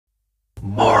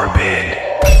Morbid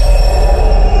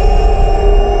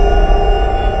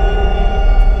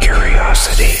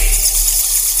Curiosity.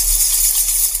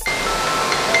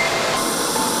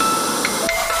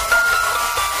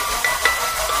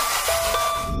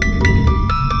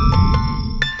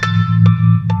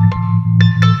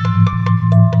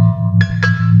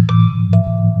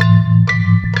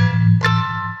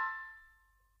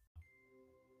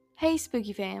 Hey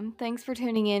Spooky Fam, thanks for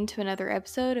tuning in to another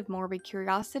episode of Morbid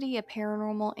Curiosity, a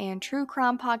paranormal and true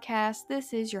crime podcast.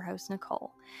 This is your host,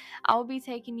 Nicole. I will be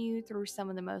taking you through some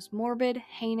of the most morbid,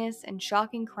 heinous, and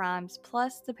shocking crimes,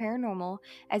 plus the paranormal,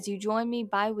 as you join me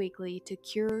bi-weekly to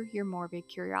cure your morbid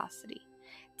curiosity.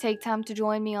 Take time to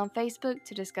join me on Facebook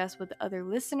to discuss with other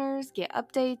listeners, get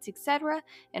updates, etc.,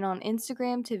 and on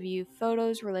Instagram to view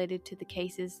photos related to the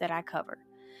cases that I cover.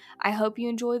 I hope you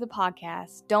enjoy the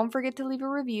podcast. Don't forget to leave a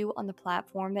review on the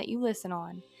platform that you listen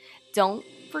on. Don't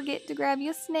forget to grab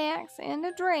your snacks and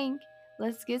a drink.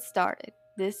 Let's get started.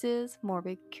 This is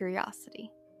Morbid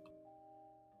Curiosity.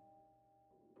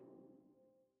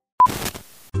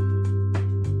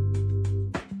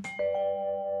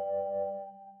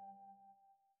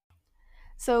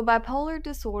 So, bipolar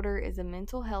disorder is a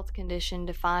mental health condition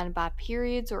defined by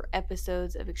periods or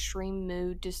episodes of extreme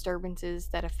mood disturbances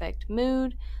that affect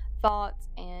mood, thoughts,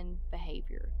 and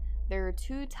behavior. There are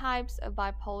two types of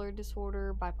bipolar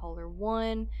disorder: bipolar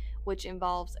 1, which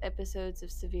involves episodes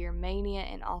of severe mania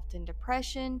and often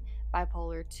depression;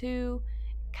 bipolar 2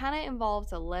 kind of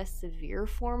involves a less severe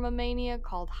form of mania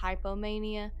called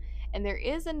hypomania. And there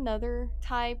is another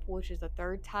type, which is a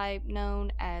third type,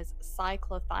 known as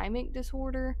cyclothymic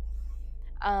disorder.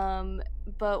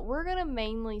 But we're going to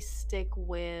mainly stick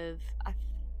with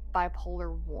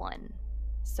bipolar 1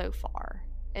 so far,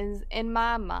 is in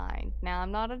my mind. Now,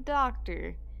 I'm not a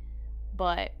doctor,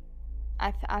 but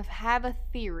I have a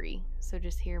theory, so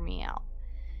just hear me out.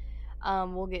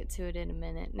 We'll get to it in a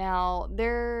minute. Now,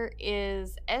 there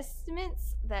is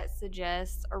estimates that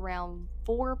suggest around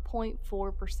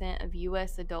 4.4% of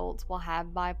U.S. adults will have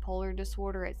bipolar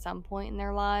disorder at some point in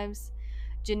their lives.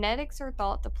 Genetics are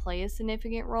thought to play a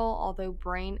significant role, although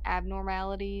brain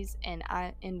abnormalities and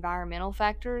environmental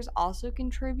factors also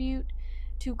contribute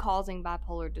to causing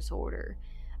bipolar disorder.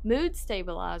 Mood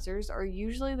stabilizers are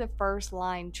usually the first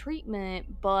line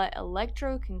treatment, but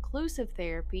electroconclusive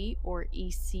therapy, or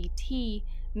ECT,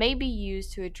 may be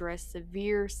used to address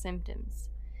severe symptoms.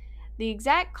 The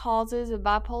exact causes of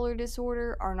bipolar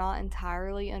disorder are not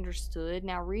entirely understood.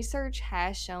 Now, research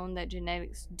has shown that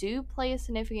genetics do play a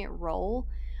significant role.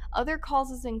 Other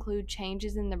causes include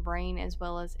changes in the brain as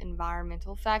well as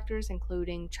environmental factors,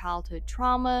 including childhood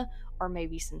trauma or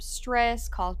maybe some stress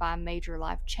caused by a major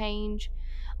life change.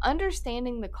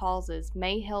 Understanding the causes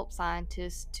may help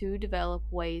scientists to develop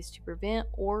ways to prevent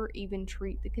or even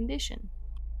treat the condition.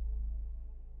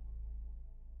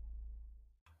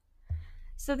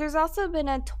 So there's also been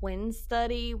a twin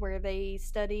study where they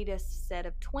studied a set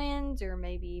of twins, or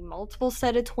maybe multiple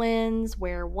set of twins,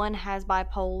 where one has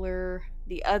bipolar,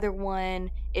 the other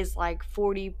one is like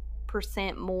 40%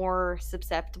 more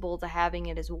susceptible to having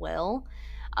it as well.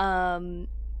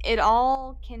 It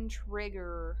all can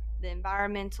trigger the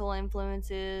environmental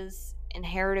influences,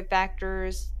 inherited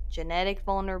factors, genetic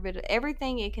vulnerability,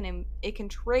 everything. It can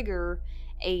trigger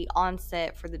a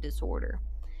onset for the disorder.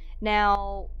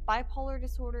 Now, bipolar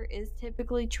disorder is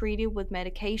typically treated with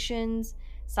medications,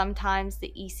 sometimes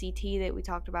the ECT that we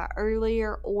talked about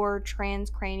earlier, or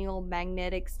transcranial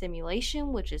magnetic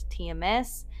stimulation, which is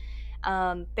TMS,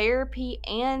 therapy,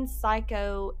 and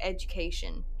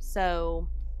psychoeducation. So,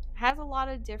 has a lot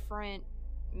of different,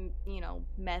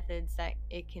 methods that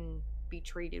it can be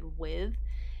treated with.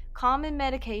 Common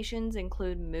medications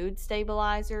include mood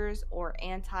stabilizers or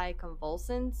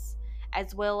anticonvulsants,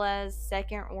 as well as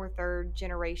second or third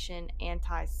generation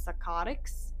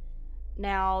antipsychotics.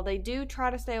 Now, they do try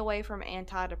to stay away from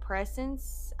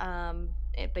antidepressants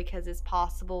because it's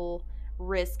possible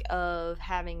risk of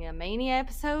having a mania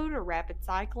episode or rapid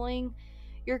cycling.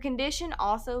 Your condition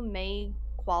also may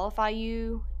qualify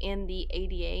you in the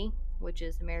ADA, which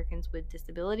is Americans with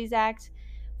Disabilities Act,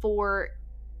 for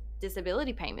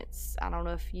disability payments. I don't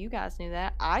know if you guys knew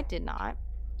that. I did not.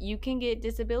 You can get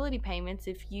disability payments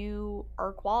if you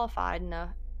are qualified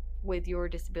enough with your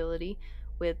disability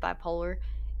with bipolar.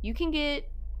 You can get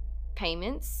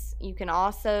payments. You can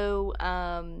also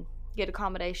get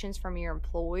accommodations from your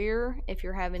employer if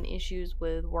you're having issues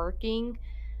with working.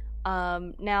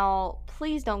 Now,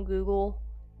 please don't Google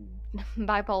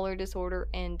bipolar disorder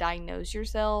and diagnose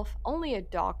yourself. Only a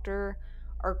doctor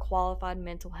or qualified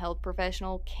mental health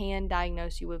professional can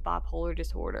diagnose you with bipolar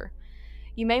disorder.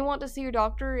 You may want to see your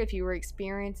doctor if you are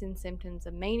experiencing symptoms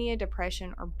of mania,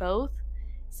 depression, or both.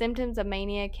 Symptoms of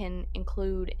mania can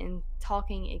include in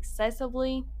talking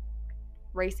excessively,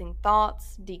 racing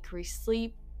thoughts, decreased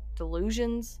sleep,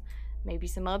 delusions, maybe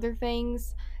some other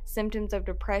things. Symptoms of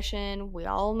depression, we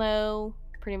all know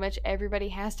pretty much everybody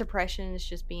has depression, it's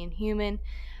just being human.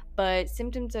 But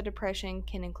symptoms of depression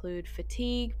can include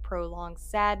fatigue, prolonged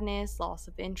sadness, loss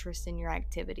of interest in your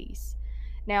activities.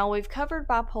 Now, we've covered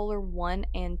bipolar 1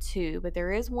 and 2, but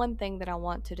there is one thing that I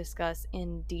want to discuss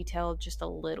in detail just a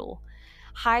little: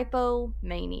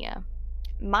 hypomania.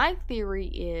 My theory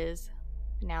is,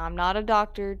 now I'm not a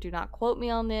doctor, do not quote me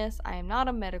on this, I am not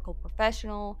a medical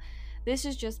professional. This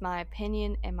is just my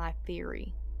opinion and my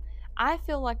theory. I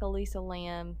feel like Elisa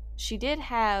Lamb, she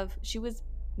was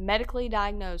medically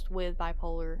diagnosed with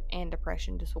bipolar and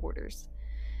depression disorders.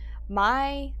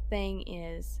 My thing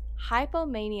is,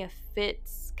 hypomania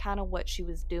fits kind of what she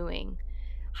was doing.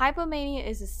 Hypomania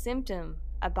is a symptom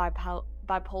of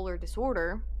bipolar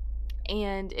disorder,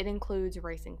 and it includes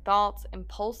racing thoughts,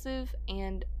 impulsive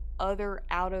and other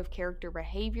out of character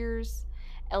behaviors,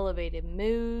 elevated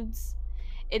moods.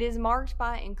 It is marked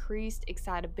by increased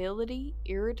excitability,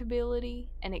 irritability,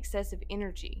 and excessive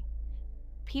energy.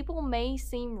 People may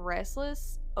seem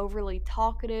restless, overly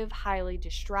talkative, highly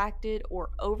distracted, or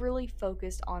overly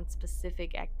focused on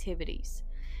specific activities.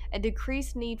 A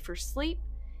decreased need for sleep,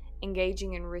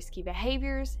 engaging in risky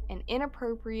behaviors, and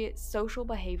inappropriate social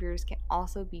behaviors can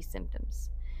also be symptoms.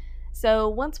 So,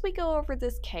 once we go over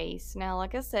this case, now,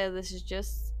 like I said, this is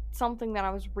just something that I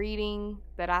was reading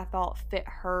that I thought fit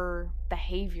her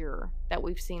behavior that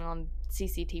we've seen on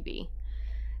CCTV.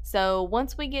 So,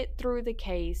 once we get through the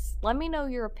case, let me know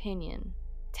your opinion.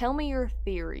 Tell me your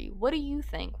theory. What do you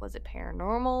think? Was it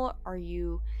paranormal? Are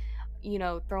you,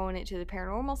 throwing it to the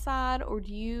paranormal side? Or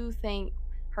do you think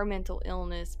her mental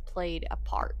illness played a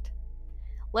part?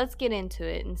 Let's get into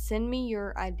it and send me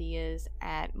your ideas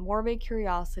at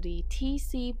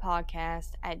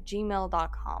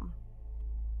morbidcuriositytcpodcast@gmail.com.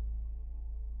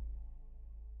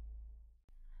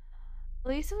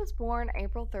 Elisa was born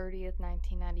April 30th,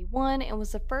 1991, and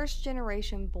was the first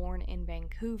generation born in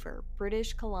Vancouver,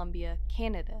 British Columbia,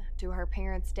 Canada, to her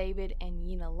parents David and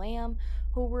Yina Lamb,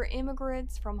 who were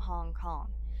immigrants from Hong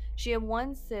Kong. She had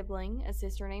one sibling, a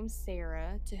sister named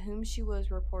Sarah, to whom she was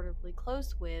reportedly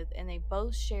close with, and they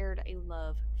both shared a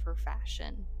love for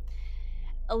fashion.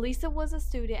 Elisa was a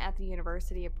student at the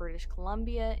University of British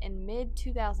Columbia. In mid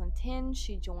 2010,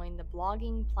 she joined the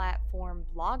blogging platform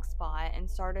Blogspot and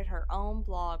started her own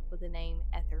blog with the name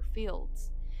Ether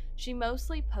Fields. She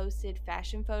mostly posted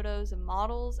fashion photos of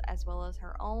models as well as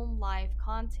her own life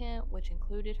content, which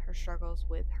included her struggles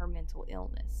with her mental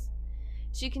illness.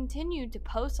 She continued to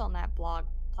post on that blog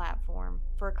platform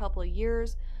for a couple of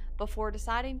years before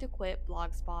deciding to quit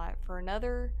Blogspot for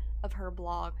another of her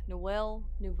blog, Nouvelle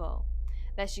Nouveau,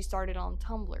 that she started on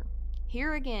Tumblr.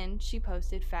 Here again, she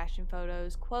posted fashion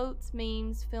photos, quotes,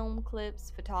 memes, film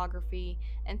clips, photography,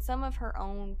 and some of her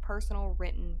own personal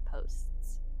written posts.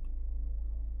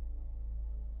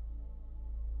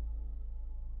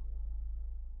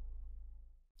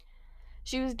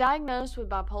 She was diagnosed with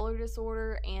bipolar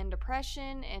disorder and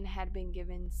depression and had been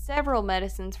given several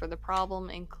medicines for the problem,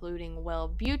 including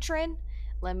Wellbutrin,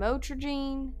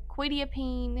 lamotrigine,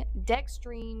 quetiapine,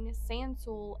 dextrine,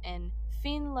 Sansul, and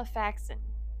finlafaxine.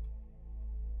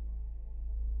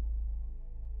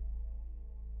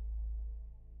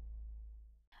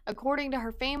 According to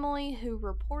her family, who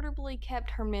reportedly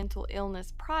kept her mental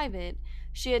illness private,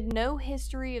 she had no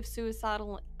history of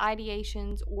suicidal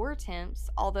ideations or attempts,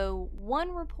 although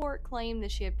one report claimed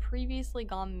that she had previously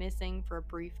gone missing for a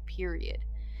brief period.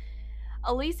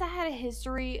 Elisa had a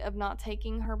history of not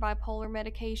taking her bipolar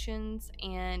medications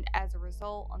and, as a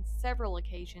result, on several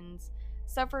occasions,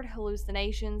 suffered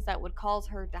hallucinations that would cause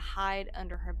her to hide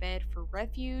under her bed for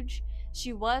refuge.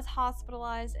 She was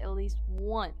hospitalized at least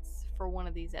once for one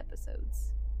of these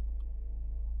episodes.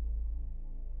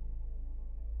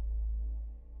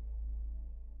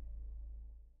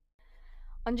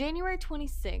 On January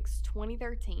 26,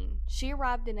 2013, she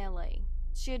arrived in LA.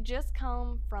 She had just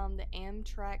come from the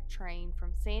Amtrak train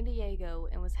from San Diego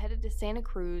and was headed to Santa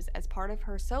Cruz as part of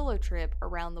her solo trip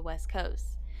around the West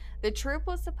Coast. The trip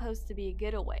was supposed to be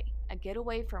a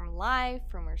getaway from life,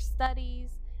 from her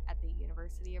studies at the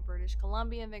University of British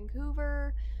Columbia in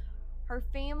Vancouver. Her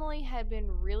family had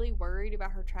been really worried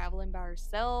about her traveling by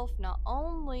herself, not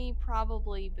only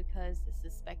probably because this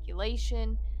is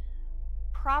speculation,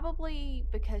 probably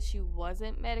because she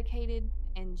wasn't medicated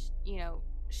and,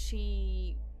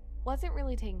 she wasn't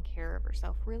really taking care of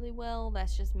herself really well.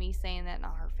 That's just me saying that,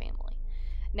 not her family.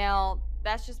 Now,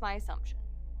 that's just my assumption.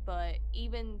 but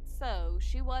even so,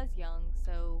 she was young,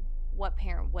 so what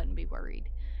parent wouldn't be worried?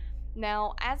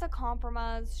 Now, as a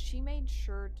compromise, she made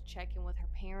sure to check in with her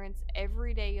parents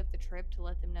every day of the trip to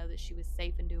let them know that she was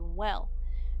safe and doing well.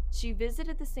 She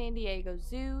visited the San Diego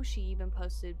Zoo. She even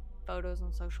posted photos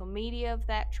on social media of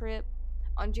that trip.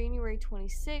 On January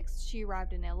 26th, she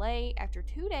arrived in LA. After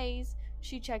 2 days,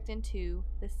 she checked into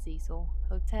the Cecil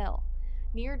Hotel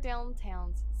near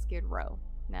downtown's Skid Row.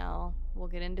 Now, we'll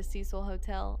get into Cecil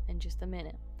Hotel in just a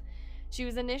minute. She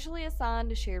was initially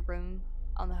assigned a shared room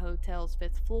on the hotel's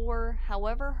fifth floor.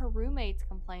 However, her roommates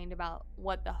complained about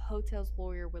what the hotel's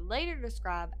lawyer would later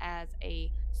describe as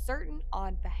a certain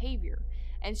odd behavior,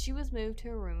 and she was moved to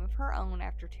a room of her own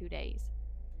after 2 days.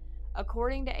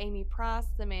 According to Amy Price,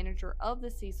 the manager of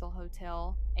the Cecil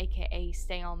Hotel, aka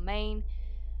Stay on Main,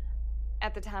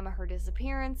 at the time of her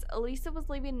disappearance, Elisa was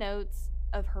leaving notes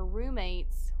of her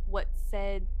roommates, what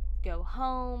said, "Go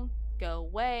home," "Go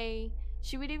away."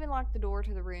 She would even lock the door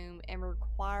to the room and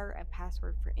require a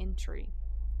password for entry.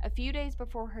 A few days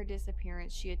before her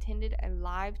disappearance, she attended a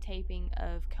live taping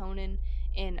of Conan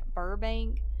in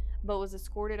Burbank, but was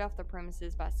escorted off the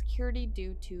premises by security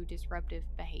due to disruptive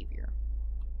behavior.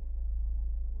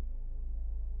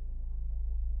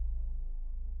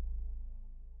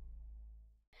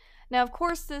 Now, of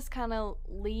course, this kind of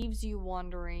leaves you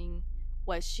wondering,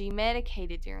 was she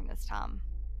medicated during this time,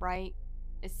 right?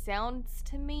 It sounds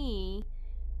to me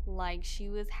like she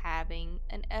was having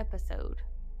an episode.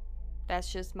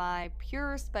 That's just my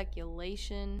pure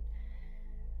speculation.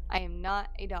 I am not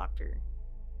a doctor,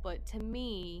 but to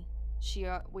me,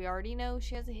 we already know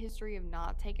she has a history of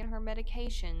not taking her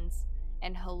medications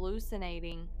and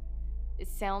hallucinating. It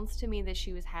sounds to me that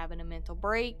she was having a mental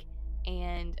break,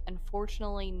 and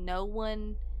unfortunately, no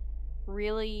one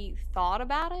really thought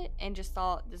about it and just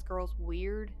thought this girl's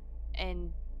weird,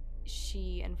 and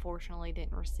she unfortunately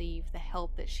didn't receive the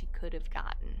help that she could have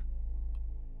gotten.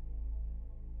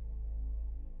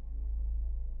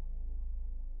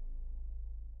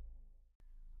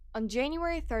 On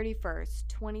January 31st,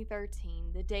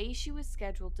 2013, the day she was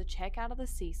scheduled to check out of the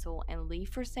Cecil and leave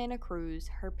for Santa Cruz,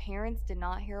 her parents did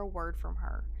not hear a word from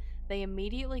her. They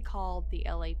immediately called the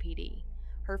LAPD.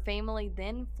 Her family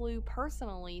then flew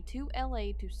personally to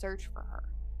LA to search for her.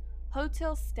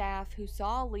 Hotel staff who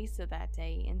saw Lisa that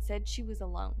day and said she was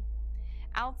alone.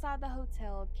 Outside the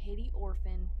hotel, Katie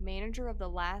Orphan, manager of the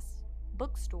last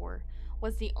bookstore,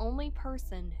 was the only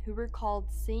person who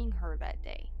recalled seeing her that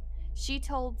day. She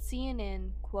told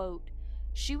CNN, quote,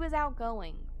 "She was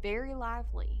outgoing, very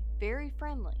lively, very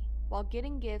friendly, while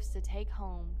getting gifts to take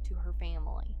home to her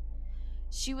family.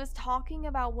 She was talking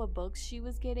about what books she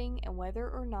was getting and whether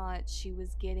or not she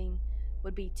was getting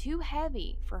would be too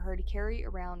heavy for her to carry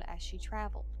around as she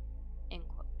traveled." End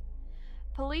quote.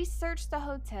 Police searched the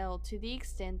hotel to the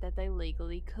extent that they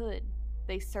legally could.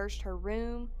 They searched her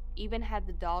room, even had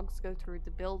the dogs go through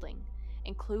the building,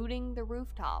 including the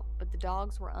rooftop, but the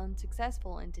dogs were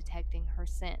unsuccessful in detecting her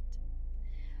scent.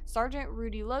 Sergeant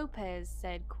Rudy Lopez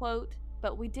said, quote,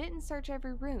 "But we didn't search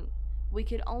every room. We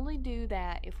could only do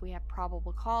that if we have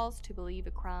probable cause to believe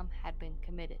a crime had been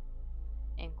committed."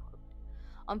 End quote.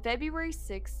 On February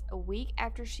 6th, a week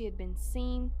after she had been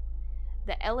seen,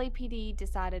 the LAPD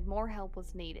decided more help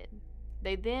was needed.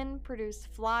 They then produced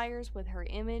flyers with her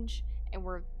image and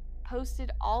were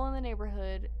posted all in the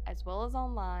neighborhood as well as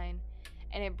online,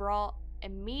 and it brought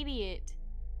immediate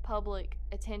public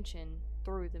attention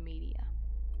through the media.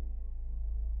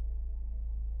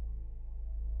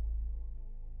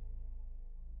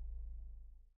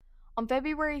 On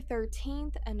February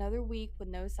 13th, another week with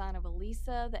no sign of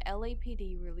Elisa, the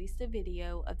LAPD released a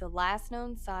video of the last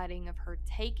known sighting of her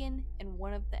taken in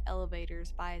one of the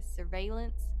elevators by a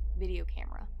surveillance video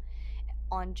camera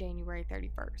on January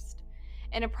 31st.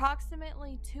 In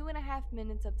approximately 2.5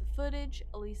 minutes of the footage,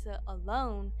 Elisa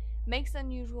alone makes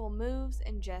unusual moves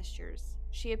and gestures.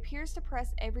 She appears to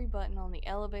press every button on the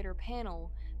elevator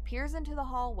panel, peers into the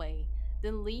hallway,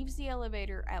 then leaves the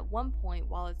elevator at one point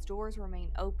while its doors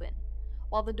remain open.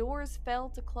 While the doors fail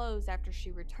to close after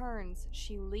she returns,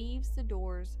 she leaves the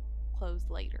doors closed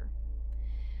later.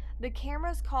 The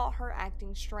cameras caught her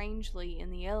acting strangely in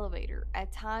the elevator,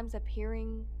 at times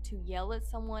appearing to yell at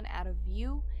someone out of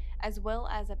view, as well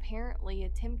as apparently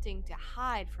attempting to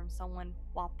hide from someone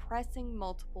while pressing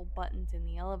multiple buttons in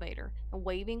the elevator and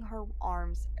waving her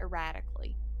arms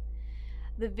erratically.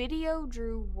 The video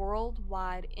drew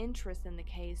worldwide interest in the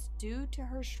case due to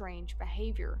her strange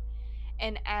behavior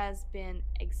and has been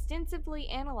extensively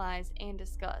analyzed and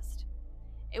discussed.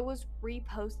 It was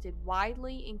reposted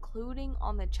widely, including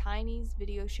on the Chinese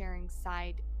video sharing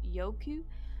site Youku,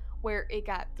 where it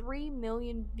got 3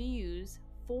 million views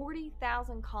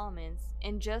 40,000 comments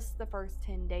in just the first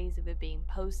 10 days of it being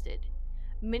posted.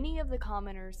 Many of the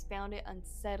commenters found it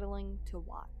unsettling to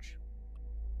watch.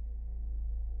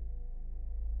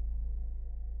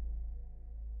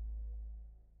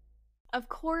 Of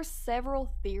course,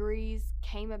 several theories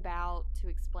came about to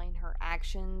explain her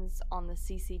actions on the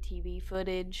CCTV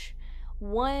footage.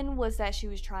 One was that she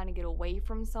was trying to get away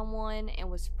from someone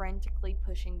and was frantically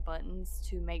pushing buttons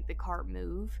to make the cart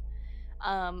move.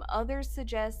 Others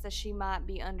suggest that she might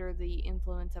be under the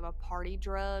influence of a party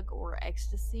drug or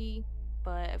ecstasy,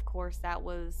 but of course, that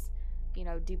was,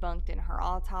 debunked in her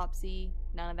autopsy.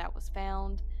 None of that was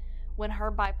found. When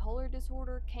her bipolar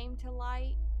disorder came to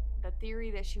light, the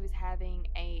theory that she was having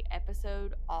a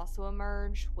episode also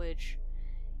emerged, which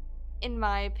in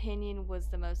my opinion was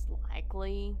the most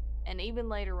likely. And even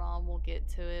later on we'll get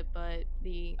to it, but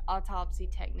the autopsy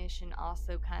technician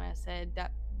also kind of said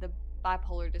that the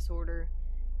bipolar disorder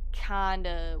kind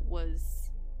of was,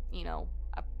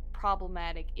 a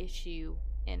problematic issue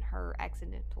in her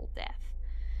accidental death.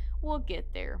 We'll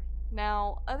get there.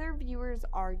 Now, other viewers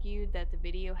argued that the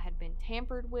video had been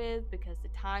tampered with because the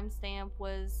timestamp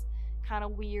was kind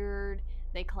of weird.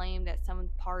 They claimed that some of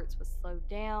the parts was slowed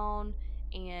down,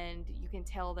 and you can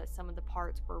tell that some of the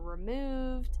parts were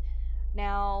removed.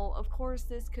 Now, of course,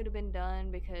 this could have been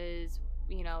done because,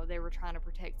 they were trying to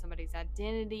protect somebody's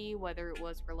identity, whether it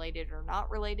was related or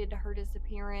not related to her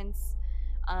disappearance.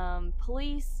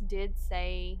 Police did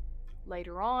say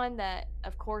later on that,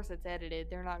 of course, it's edited.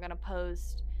 They're not going to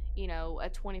post, a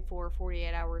 24 or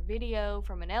 48 hour video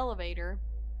from an elevator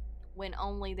when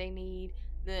only they need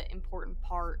the important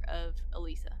part of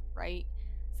Elisa, right?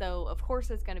 So, of course,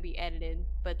 it's going to be edited,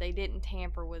 but they didn't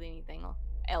tamper with anything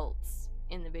else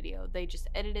in the video. They just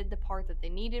edited the part that they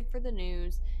needed for the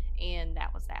news, and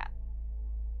that was that.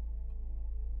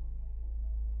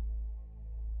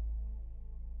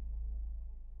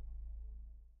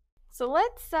 So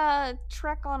let's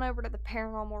trek on over to the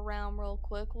paranormal realm real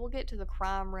quick. We'll get to the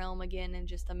crime realm again in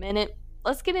just a minute.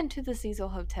 Let's get into the Cecil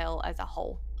Hotel as a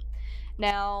whole.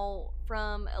 Now,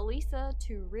 from Elisa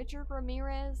to Richard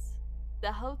Ramirez,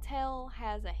 the hotel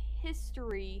has a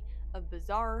history of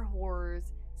bizarre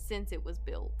horrors since it was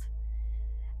built.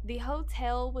 The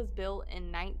hotel was built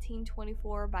in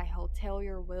 1924 by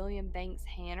hotelier William Banks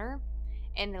Hanner,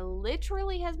 and it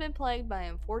literally has been plagued by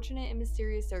unfortunate and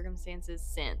mysterious circumstances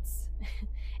since.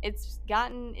 It's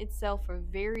gotten itself a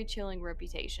very chilling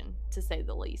reputation, to say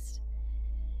the least.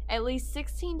 At least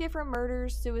 16 different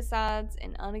murders, suicides,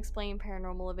 and unexplained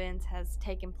paranormal events has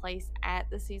taken place at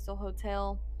the Cecil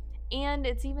Hotel, and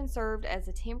it's even served as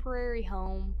a temporary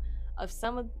home of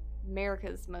some of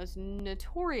America's most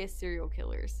notorious serial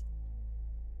killers.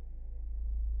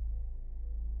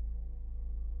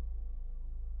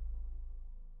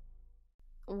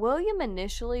 William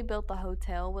initially built the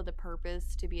hotel with a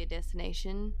purpose to be a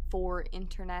destination for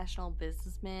international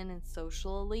businessmen and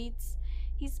social elites.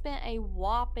 He spent a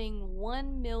whopping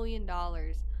 $1 million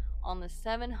on the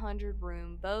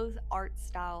 700-room Beaux Arts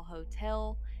style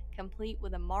hotel, complete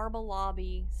with a marble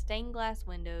lobby, stained glass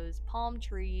windows, palm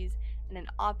trees, and an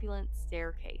opulent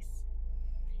staircase.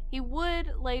 He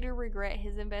would later regret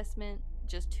his investment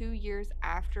just 2 years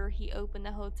after he opened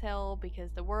the hotel because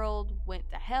the world went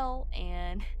to hell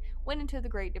and went into the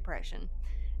Great Depression.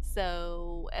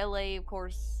 So LA, of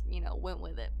course, went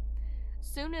with it.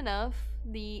 Soon enough,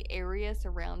 the area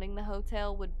surrounding the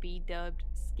hotel would be dubbed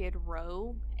Skid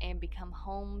Row and become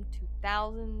home to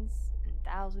thousands and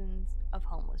thousands of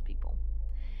homeless people.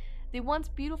 The once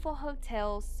beautiful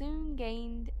hotel soon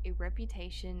gained a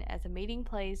reputation as a meeting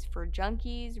place for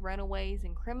junkies, runaways,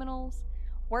 and criminals.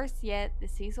 Worse yet, the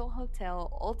Cecil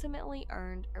Hotel ultimately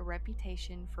earned a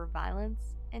reputation for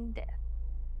violence and death.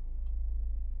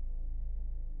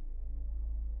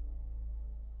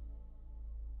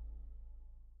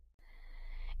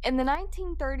 In the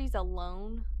 1930s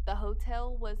alone, the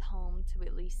hotel was home to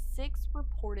at least 6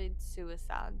 reported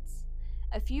suicides.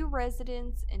 A few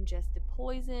residents ingested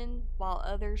poison, while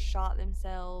others shot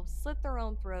themselves, slit their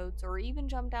own throats, or even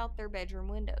jumped out their bedroom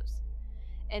windows.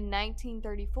 In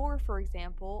 1934, for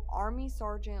example, Army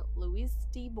Sergeant Louis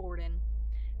D. Borden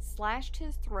slashed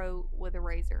his throat with a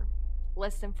razor.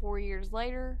 Less than 4 years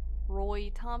later,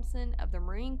 Roy Thompson of the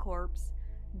Marine Corps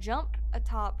jumped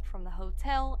atop from the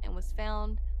hotel and was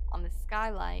found on the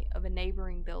skylight of a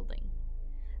neighboring building.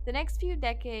 The next few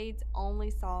decades only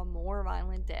saw more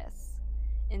violent deaths.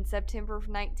 In September of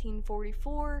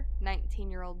 1944,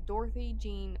 19-year-old Dorothy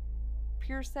Jean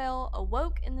Purcell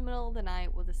awoke in the middle of the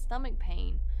night with a stomach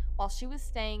pain while she was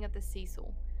staying at the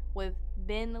Cecil with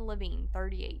Ben Levine,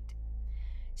 38.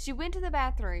 She went to the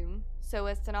bathroom so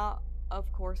as to not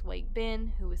of course, wake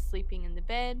Ben, who was sleeping in the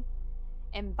bed,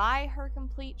 and by her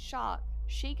complete shock,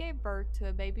 she gave birth to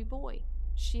a baby boy.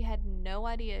 She had no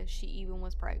idea she even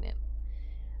was pregnant.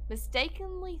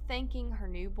 Mistakenly thinking her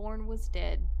newborn was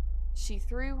dead, she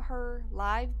threw her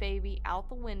live baby out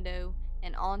the window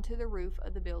and onto the roof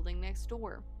of the building next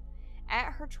door.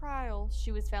 At her trial,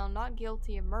 she was found not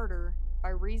guilty of murder by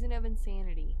reason of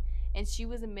insanity, and she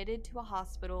was admitted to a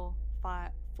hospital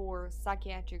for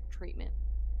psychiatric treatment.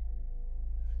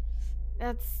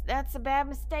 That's a bad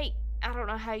mistake. I don't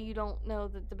know how you don't know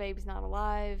that the baby's not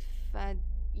alive.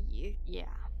 Yeah.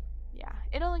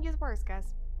 It only gets worse,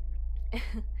 guys.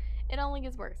 It only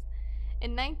gets worse.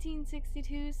 In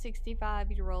 1962,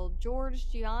 65-year-old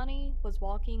George Gianni was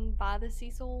walking by the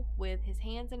Cecil with his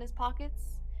hands in his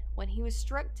pockets when he was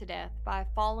struck to death by a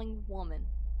falling woman.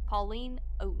 Pauline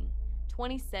Oaten,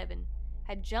 27,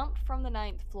 had jumped from the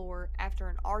 9th floor after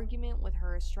an argument with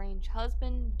her estranged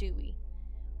husband, Dewey.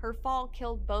 Her fall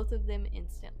killed both of them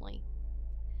instantly.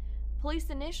 Police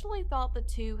initially thought the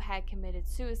two had committed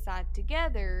suicide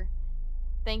together,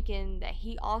 thinking that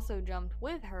he also jumped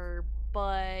with her,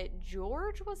 but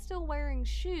George was still wearing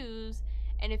shoes,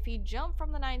 and if he jumped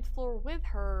from the 9th floor with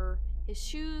her, his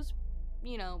shoes,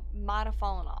 might have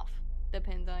fallen off.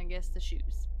 Depends on, I guess, the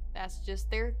shoes. That's just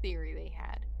their theory they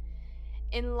had.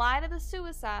 In light of the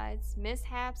suicides,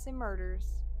 mishaps, and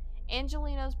murders,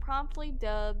 Angelenos promptly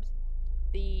dubbed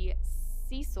the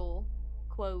Cecil,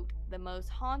 quote, the most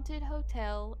haunted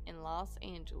hotel in Los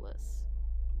Angeles.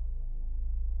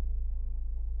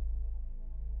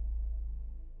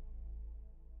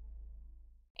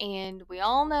 And we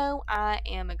all know I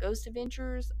am a Ghost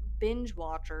Adventures binge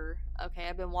watcher. Okay,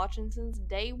 I've been watching since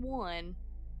day one,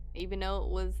 even though it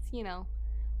was, a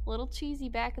little cheesy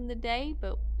back in the day,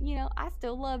 but, I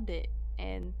still loved it.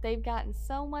 And they've gotten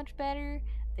so much better.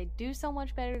 They do so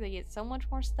much better. They get so much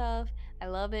more stuff. I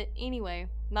love it. Anyway,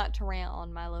 not to rant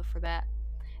on my love for that.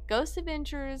 Ghost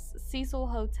Adventures Cecil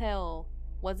Hotel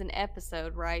was an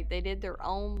episode, right? They did their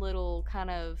own little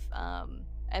kind of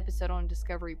episode on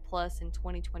Discovery Plus in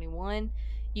 2021.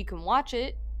 You can watch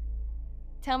it.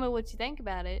 Tell me what you think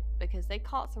about it, because they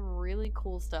caught some really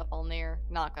cool stuff on there,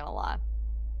 not gonna lie.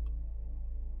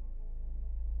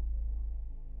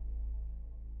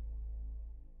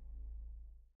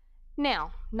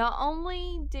 Now, not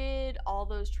only did all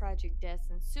those tragic deaths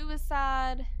and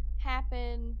suicide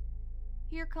happen,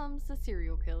 here comes the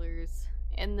serial killers.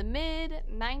 In the mid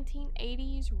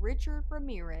 1980s, Richard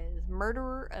Ramirez,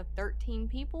 murderer of 13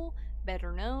 people,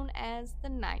 better known as the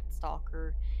Night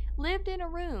Stalker, lived in a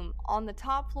room on the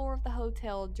top floor of the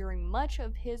hotel during much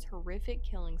of his horrific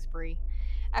killing spree.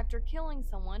 After killing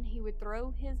someone, he would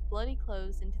throw his bloody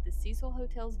clothes into the Cecil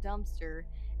Hotel's dumpster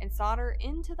and saunter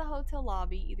into the hotel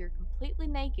lobby either completely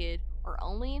naked or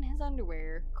only in his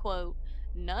underwear, quote,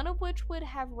 none of which would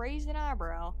have raised an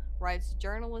eyebrow, writes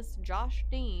journalist Josh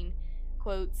Dean,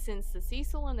 quote, since the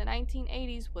Cecil in the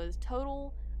 1980s was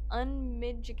total,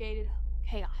 unmitigated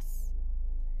chaos.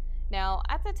 Now,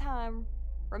 at the time,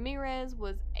 Ramirez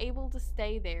was able to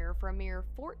stay there for a mere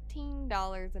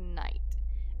 $14 a night,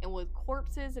 and with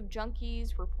corpses of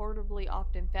junkies reportedly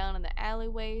often found in the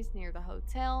alleyways near the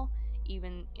hotel,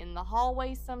 even in the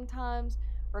hallways sometimes,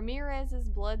 Ramirez's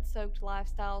blood-soaked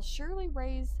lifestyle surely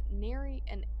raised nary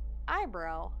an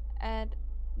eyebrow at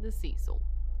the Cecil.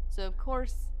 So, of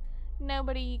course,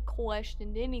 nobody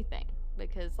questioned anything,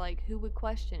 because, who would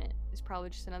question it? It's probably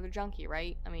just another junkie,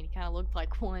 right? I mean, he kind of looked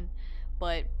like one,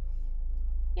 but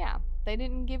yeah, they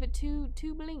didn't give it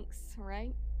two blinks,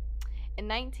 right? In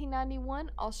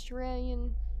 1991,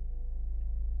 Australian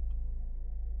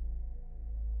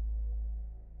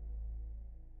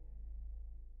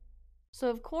So,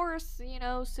 of course,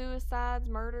 suicides,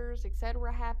 murders,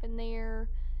 etc. happen there,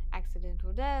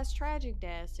 accidental deaths, tragic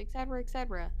deaths, etc.,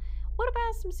 etc. What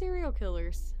about some serial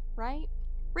killers, right?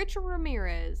 Richard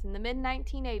Ramirez in the mid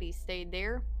 1980s stayed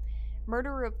there.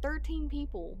 Murderer of 13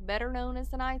 people, better known as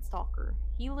the Night Stalker.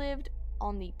 He lived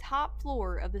on the top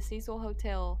floor of the Cecil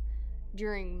Hotel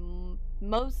during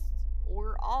most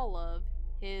or all of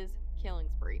his killing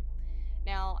spree.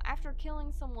 Now, after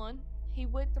killing someone, he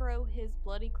would throw his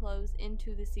bloody clothes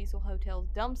into the Cecil Hotel's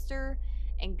dumpster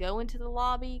and go into the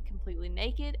lobby completely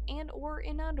naked and or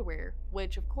in underwear,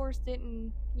 which of course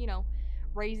didn't,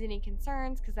 raise any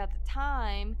concerns, because at the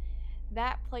time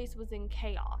that place was in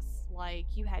chaos. Like,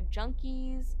 you had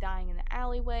junkies dying in the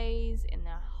alleyways, in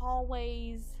the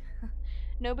hallways.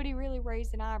 Nobody really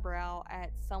raised an eyebrow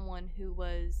at someone who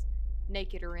was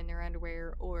naked or in their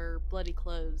underwear or bloody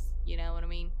clothes, you know what I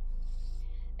mean?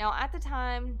 Now, at the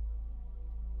time,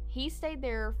 he stayed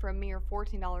there for a mere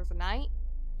 $14 a night,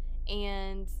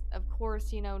 And of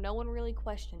course, no one really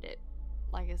questioned it.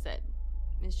 Like I said,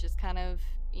 it's just kind of,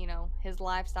 his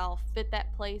lifestyle fit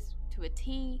that place to a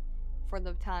T for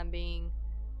the time being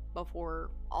before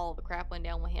all the crap went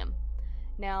down with him.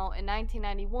 Now, in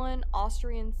 1991,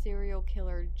 Austrian serial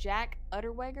killer Jack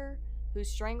Unterweger, who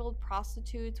strangled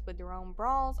prostitutes with their own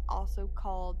bras, also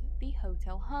called the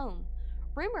hotel home.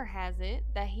 Rumor has it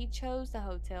that he chose the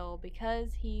hotel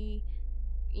because he,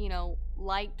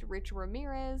 liked Richard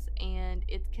Ramirez and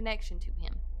its connection to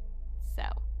him. So,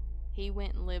 he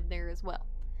went and lived there as well.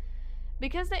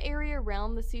 Because the area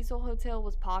around the Cecil Hotel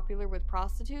was popular with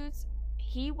prostitutes,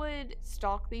 he would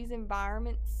stalk these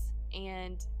environments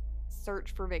and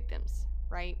search for victims,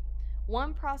 right?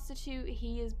 One prostitute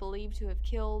he is believed to have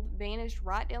killed vanished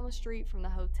right down the street from the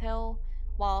hotel,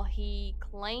 while he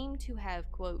claimed to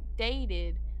have, quote,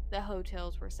 dated the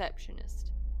hotel's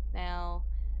receptionist. Now,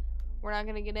 we're not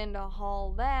going to get into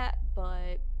all that,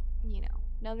 but,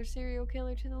 another serial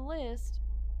killer to the list.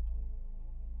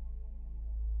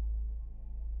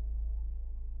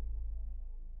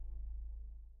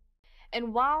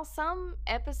 And while some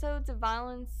episodes of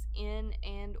violence in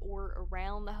and or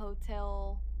around the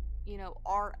hotel,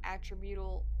 are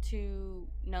attributable to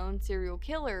known serial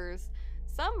killers,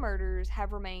 some murders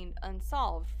have remained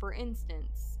unsolved. For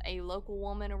instance, a local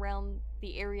woman around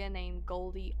the area named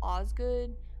Goldie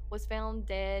Osgood was found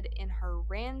dead in her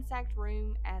ransacked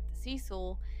room at the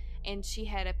Cecil, and she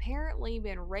had apparently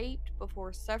been raped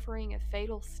before suffering a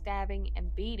fatal stabbing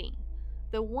and beating.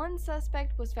 The one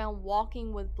suspect was found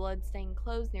walking with blood-stained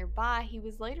clothes nearby. He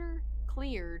was later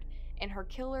cleared, and her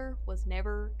killer was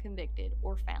never convicted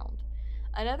or found.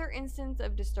 Another instance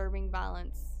of disturbing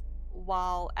violence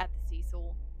while at the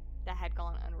Cecil that had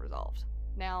gone unresolved.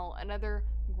 Now, another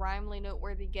grimly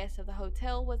noteworthy guest of the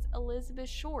hotel was Elizabeth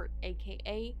Short,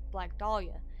 aka Black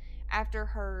Dahlia, after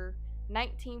her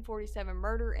 1947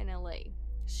 murder in LA.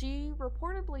 She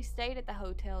reportedly stayed at the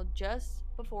hotel just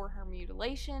before her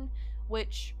mutilation,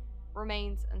 which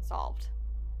remains unsolved.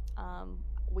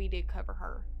 We did cover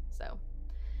her. So,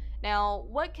 now,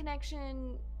 what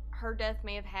connection her death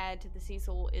may have had to the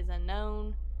Cecil is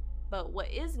unknown, but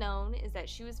what is known is that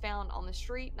she was found on the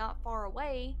street not far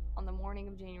away on the morning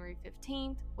of January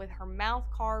 15th with her mouth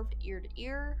carved ear to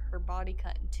ear, her body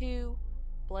cut in two,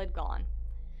 blood gone.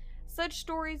 Such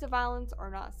stories of violence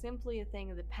are not simply a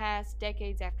thing of the past.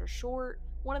 Decades after Short,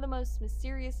 one of the most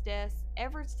mysterious deaths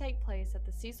ever to take place at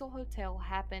the Cecil Hotel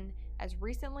happened as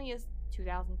recently as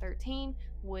 2013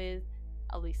 with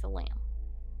Elisa Lam.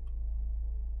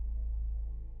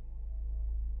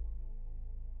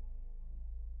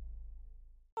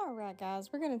 Alright guys,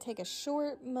 we're going to take a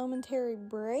short momentary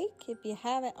break. If you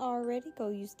haven't already, go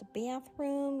use the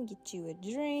bathroom, get you a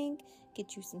drink,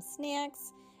 get you some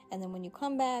snacks, and then when you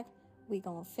come back, we're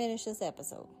going to finish this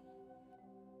episode.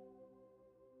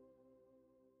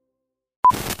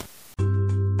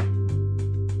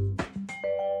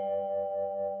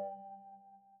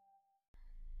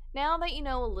 Now that you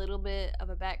know a little bit of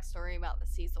a backstory about the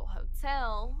Cecil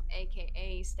Hotel,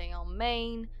 aka Stay on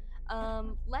Main,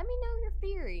 let me know your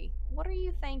theory. What are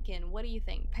you thinking? What do you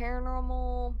think?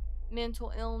 Paranormal,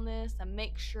 mental illness, a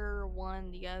mixture, one,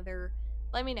 the other?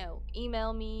 Let me know.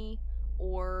 Email me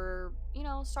or,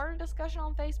 start a discussion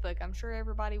on Facebook. I'm sure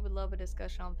everybody would love a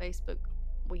discussion on Facebook.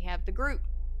 We have the group.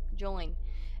 Join.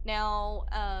 Now,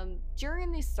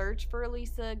 during the search for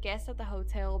Elisa, guests at the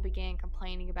hotel began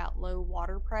complaining about low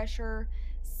water pressure.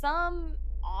 Some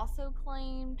also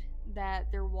claimed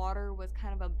that their water was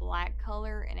kind of a black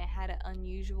color and it had an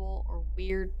unusual or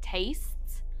weird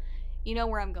taste. You know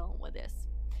where I'm going with this.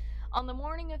 On the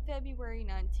morning of February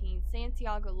 19th,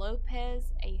 Santiago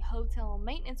Lopez, a hotel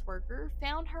maintenance worker,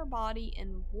 found her body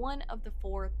in one of the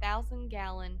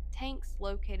 4,000-gallon tanks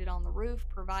located on the roof,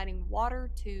 providing water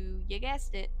to, you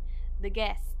guessed it, the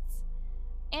guests,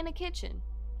 and a kitchen,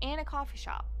 and a coffee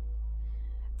shop.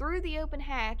 Through the open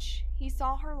hatch, he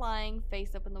saw her lying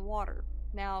face up in the water.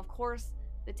 Now, of course,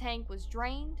 the tank was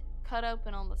drained, cut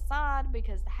open on the side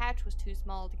because the hatch was too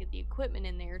small to get the equipment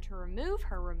in there to remove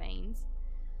her remains.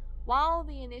 While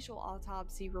the initial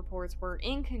autopsy reports were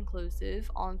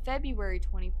inconclusive, on February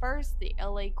 21st, the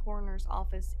LA Coroner's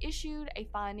Office issued a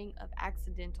finding of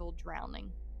accidental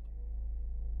drowning.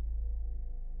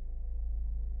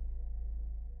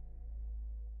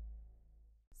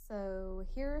 So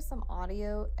here are some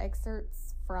audio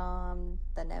excerpts from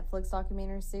the Netflix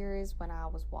documentary series when I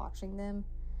was watching them,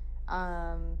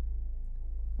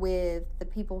 with the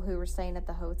people who were staying at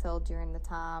the hotel during the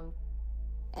time,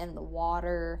 and the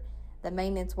water, the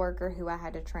maintenance worker who I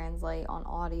had to translate on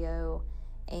audio,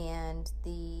 and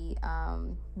the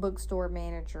bookstore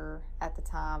manager at the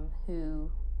time who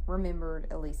remembered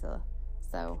Elisa.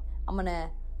 So I'm going to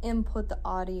input the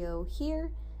audio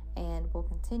here and we'll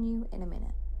continue in a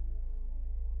minute.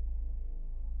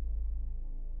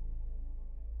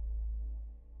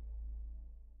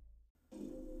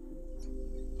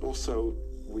 Also,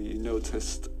 we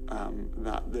noticed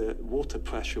that the water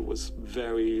pressure was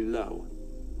very low.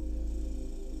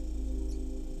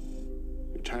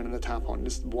 We're turning the tap on.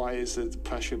 Why is the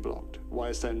pressure blocked? Why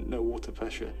is there no water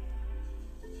pressure?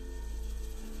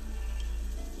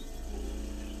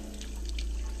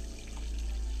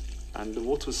 And the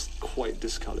water was quite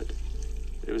discolored.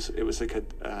 It was like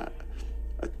a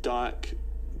dark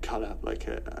color,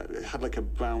 it had like a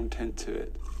brown tint to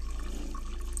it.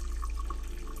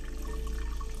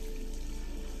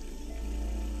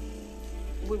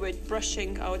 We were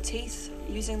brushing our teeth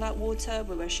using that water.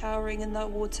 We were showering in that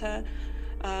water.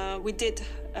 We did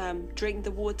drink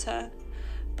the water,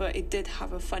 but it did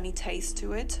have a funny taste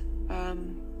to it.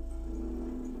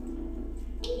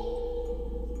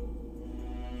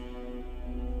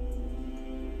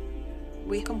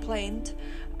 We complained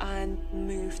and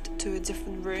moved to a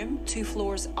different room, 2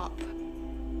 floors up.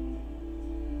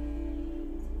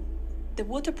 The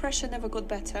water pressure never got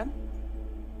better.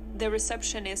 The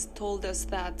receptionist told us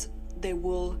that they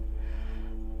will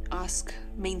ask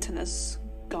maintenance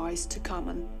guys to come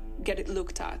and get it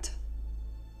looked at.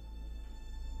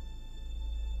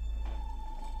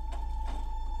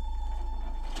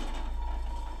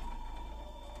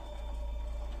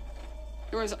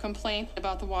 There was a complaint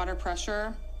about the water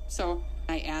pressure, so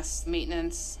I asked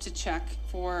maintenance to check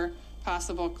for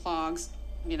possible clogs,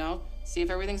 see if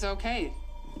everything's okay.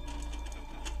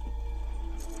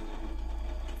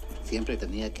 Siempre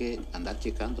tenía que andar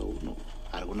checando uno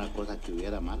alguna cosa que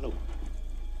hubiera malo.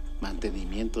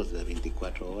 Mantenimientos de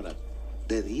 24 horas,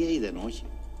 de día y de noche.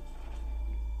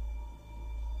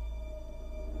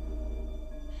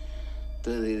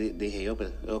 Entonces dije yo,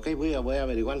 pues, ok, voy a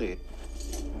averiguarle.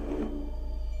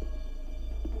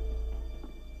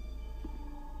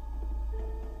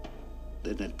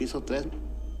 En el piso 3,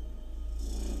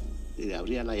 y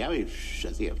abría la llave y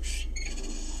hacía...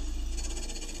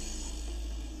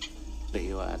 Le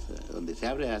digo, donde se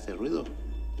abre hace ruido.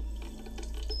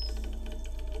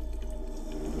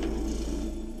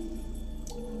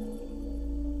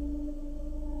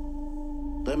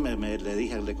 Entonces le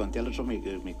dije, le conté al otro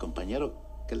mi compañero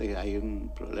que hay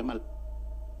un problema.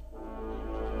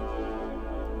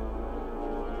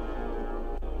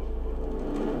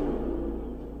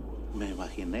 Me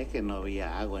imaginé que no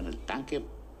había agua en el tanque,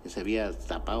 que se había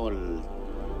tapado el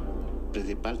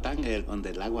principal tanque donde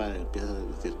el agua empieza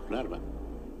a circular, ¿va?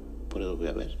 Por eso voy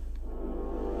a ver.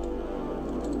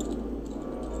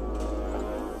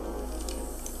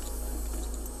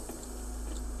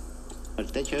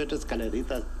 El techo hay otras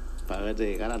escaleritas para ver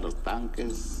de llegar a los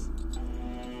tanques.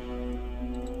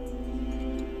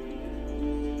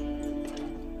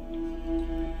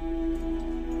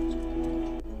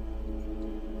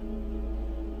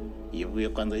 Y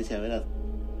yo cuando hice a ver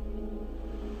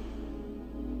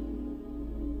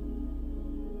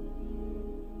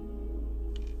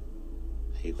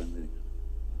ahí cuando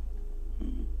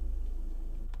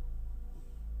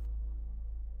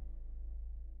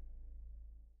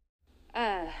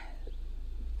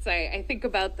So I think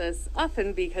about this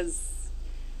often because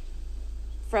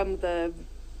from the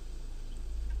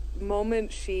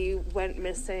moment she went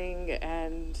missing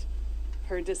and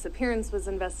her disappearance was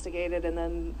investigated and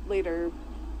then later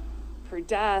her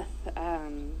death,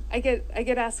 I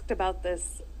get asked about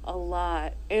this a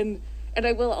lot. And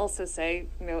I will also say,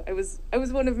 I was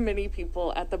one of many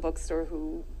people at the bookstore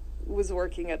who was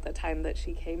working at the time that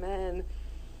she came in.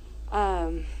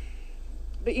 But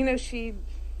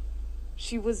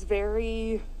she was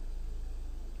very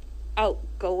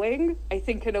outgoing, I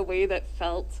think, in a way that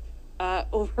felt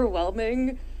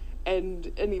overwhelming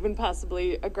and even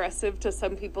possibly aggressive to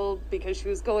some people, because she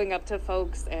was going up to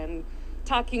folks and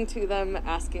talking to them,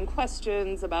 asking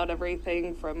questions about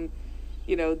everything from,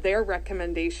 their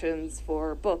recommendations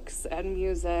for books and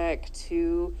music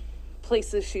to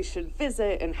places she should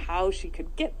visit and how she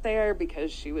could get there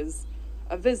because she was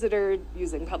a visitor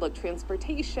using public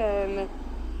transportation.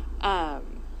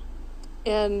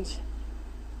 And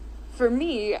for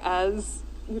me, as,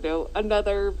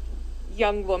 another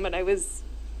young woman, I was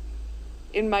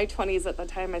in my 20s at the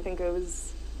time. I think I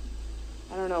was,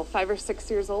 5 or 6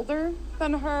 years older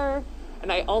than her.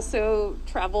 And I also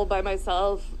traveled by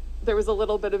myself. There was a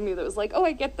little bit of me that was like, oh,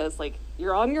 I get this. Like,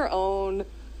 you're on your own.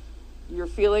 You're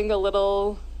feeling a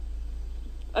little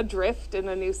adrift in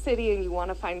a new city and you want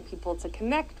to find people to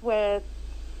connect with.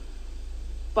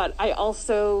 But I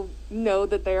also know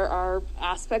that there are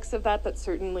aspects of that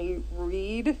certainly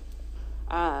read.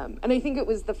 And I think it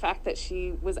was the fact that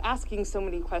she was asking so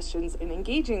many questions and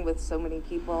engaging with so many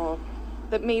people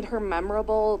that made her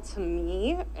memorable to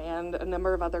me and a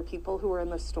number of other people who were in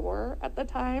the store at the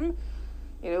time.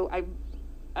 You know,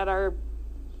 at our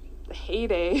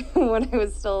heyday, when I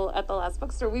was still at the last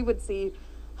bookstore, we would see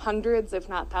hundreds, if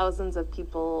not thousands, of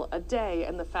people a day.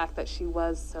 And the fact that she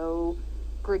was so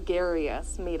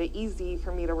gregarious made it easy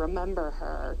for me to remember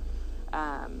her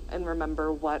and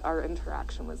remember what our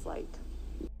interaction was like.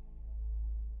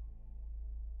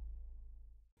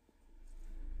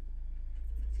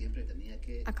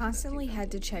 I constantly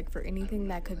had to check for anything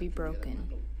that could be broken.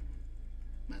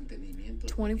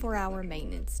 24-hour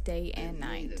maintenance, day and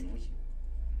night.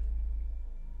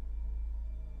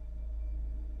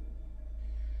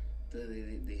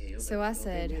 So I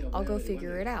said, I'll go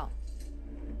figure it out.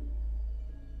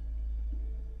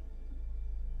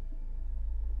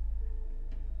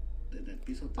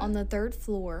 On the 3rd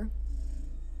floor,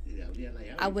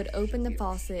 I would open the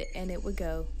faucet and it would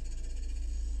go.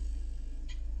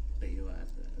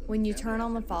 When you turn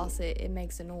on the faucet, it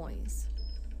makes a noise.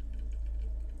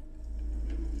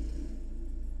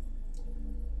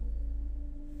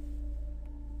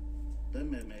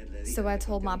 So I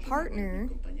told my partner,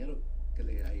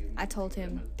 I told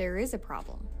him, there is a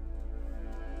problem.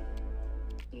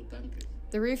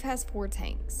 The roof has 4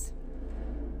 tanks.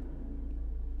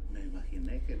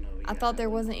 I thought there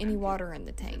wasn't any water in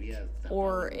the tank,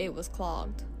 or it was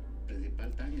clogged.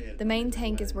 The main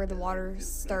tank is where the water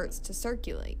starts to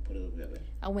circulate.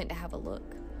 I went to have a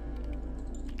look.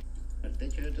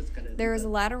 There is a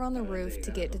ladder on the roof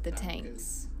to get to the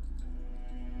tanks.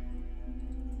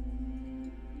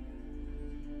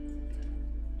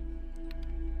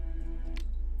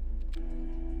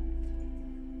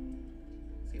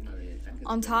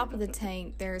 On top of the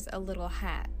tank, there's a little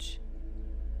hatch.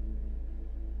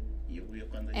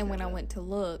 And when I went to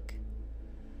look,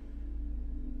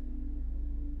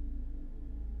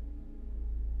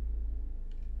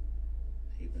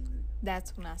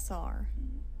 that's when I saw her.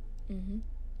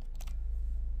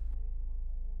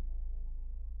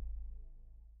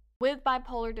 With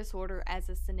bipolar disorder as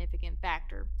a significant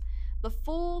factor. The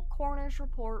full coroner's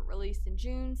report released in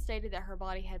June stated that her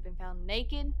body had been found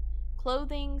naked.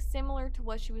 Clothing similar to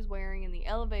what she was wearing in the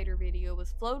elevator video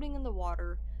was floating in the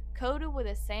water, coated with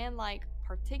a sand-like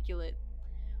particulate.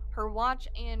 Her watch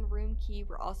and room key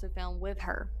were also found with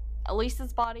her.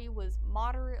 Elisa's body was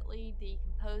moderately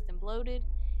decomposed and bloated.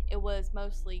 It was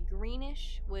mostly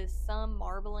greenish, with some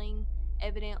marbling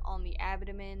evident on the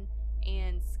abdomen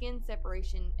and skin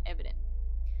separation evident.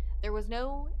 There was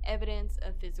no evidence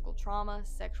of physical trauma,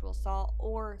 sexual assault,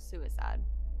 or suicide.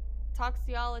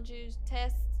 Toxicology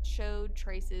tests showed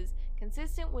traces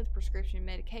consistent with prescription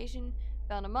medication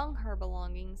found among her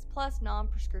belongings, plus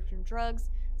non-prescription drugs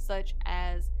such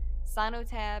as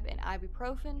Sinotab and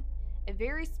ibuprofen. A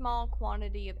very small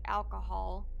quantity of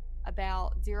alcohol,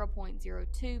 about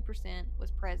 0.02%,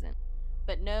 was present,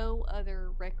 but no other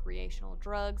recreational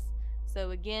drugs. So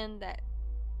again, that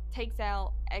takes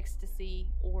out ecstasy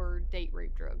or date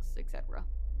rape drugs, etc.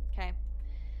 Okay.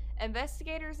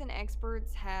 Investigators and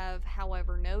experts have,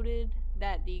 however, noted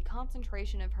that the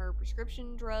concentration of her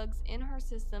prescription drugs in her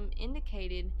system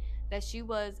indicated that she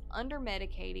was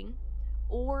under-medicating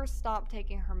or stopped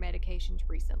taking her medications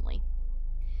recently.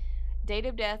 Date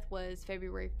of death was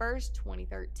February 1st,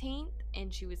 2013,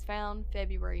 and she was found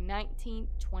February 19th,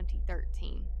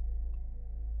 2013.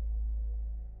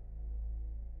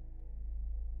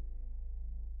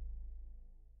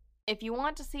 If you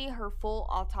want to see her full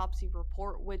autopsy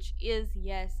report, which is,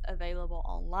 yes, available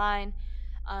online,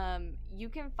 you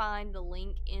can find the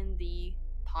link in the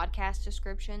podcast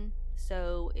description.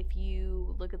 So if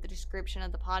you look at the description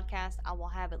of the podcast, I will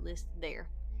have it listed there,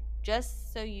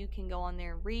 just so you can go on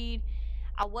there and read.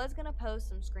 I was going to post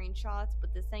some screenshots,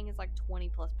 but this thing is like 20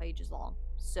 plus pages long.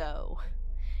 So,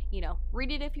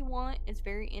 read it if you want. It's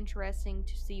very interesting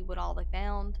to see what all they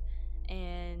found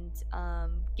and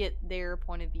get their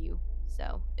point of view.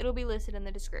 So it'll be listed in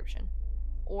the description.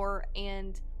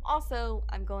 And also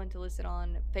I'm going to list it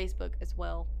on Facebook as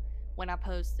well when I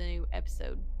post the new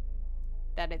episode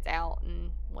that it's out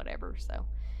and whatever. So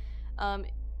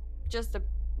just a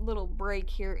little break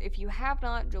here. If you have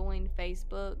not joined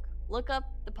Facebook, look up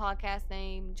the podcast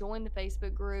name, join the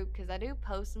Facebook group, because I do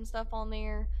post some stuff on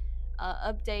there,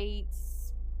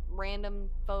 updates, random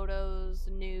photos,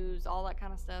 news, all that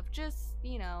kind of stuff. Just,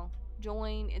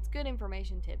 join. It's good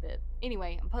information tidbit.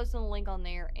 Anyway, I'm posting a link on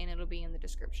there and it'll be in the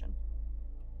description.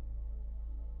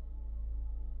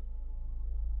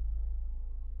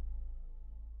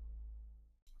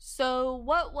 So,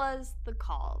 what was the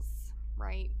cause,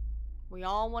 right? We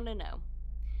all want to know.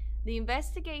 The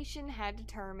investigation had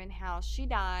determined how she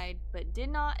died, but did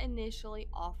not initially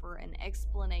offer an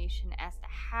explanation as to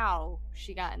how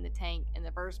she got in the tank in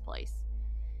the first place.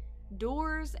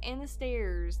 Doors and the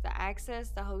stairs that access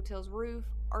the hotel's roof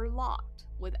are locked,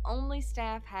 with only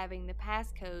staff having the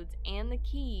passcodes and the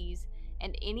keys,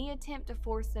 and any attempt to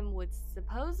force them would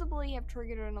supposedly have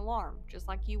triggered an alarm, just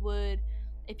like you would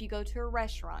if you go to a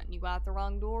restaurant and you go out the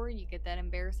wrong door, you get that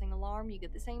embarrassing alarm, you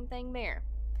get the same thing there.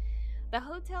 The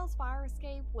hotel's fire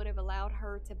escape would have allowed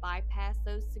her to bypass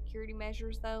those security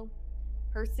measures, though.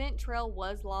 Her scent trail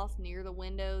was lost near the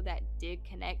window that did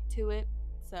connect to it,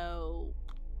 so,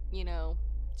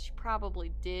 she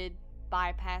probably did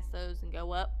bypass those and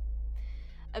go up.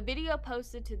 A video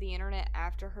posted to the internet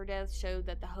after her death showed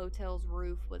that the hotel's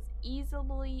roof was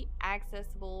easily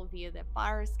accessible via the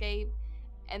fire escape,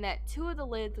 and that 2 of the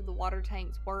lids of the water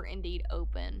tanks were indeed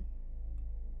open.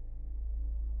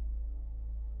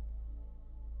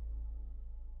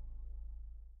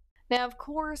 Now, of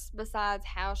course, besides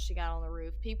how she got on the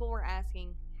roof, people were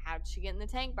asking, how did she get in the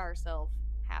tank by herself?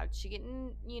 How did she get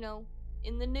in,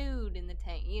 in the nude in the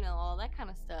tank? All that kind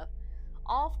of stuff.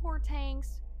 All 4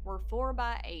 tanks were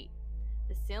 4x8.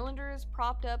 The cylinders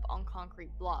propped up on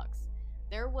concrete blocks.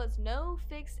 There was no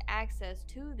fixed access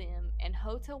to them, and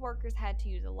hotel workers had to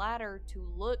use a ladder to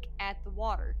look at the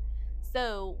water.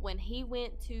 So, when he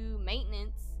went to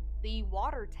maintenance, the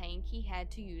water tank, he had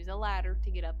to use a ladder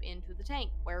to get up into the tank.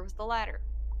 Where was the ladder?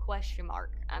 Question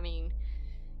mark. I mean,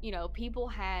 people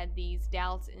had these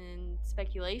doubts and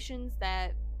speculations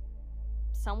that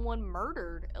someone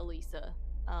murdered Elisa,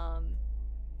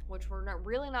 which we're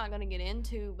really not going to get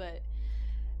into, but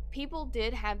people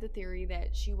did have the theory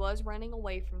that she was running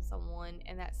away from someone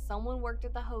and that someone worked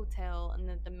at the hotel and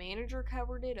that the manager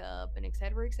covered it up and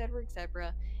etc, etc,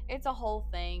 etc. It's a whole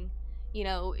thing.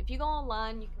 If you go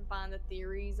online, you can find the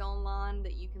theories online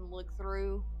that you can look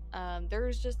through.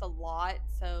 There's just a lot,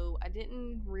 so I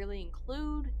didn't really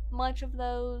include much of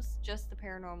those, just the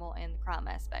paranormal and the crime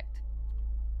aspect.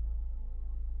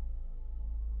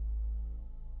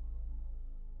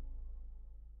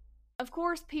 Of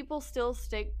course, people still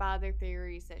stick by their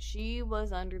theories that she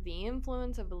was under the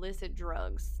influence of illicit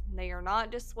drugs. They are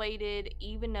not dissuaded,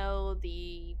 even though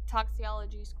the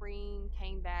toxicology screen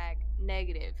came back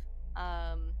negative.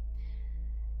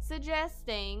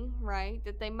 Suggesting, right,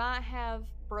 that they might have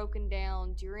broken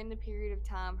down during the period of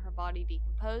time her body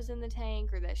decomposed in the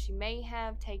tank, or that she may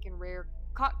have taken rare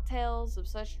cocktails of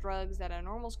such drugs that a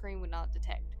normal screen would not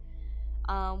detect.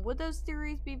 Would those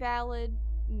theories be valid?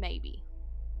 Maybe.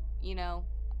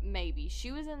 Maybe.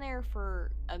 She was in there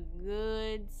for a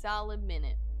good solid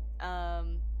minute.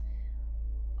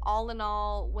 All in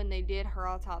all, when they did her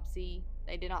autopsy,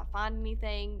 they did not find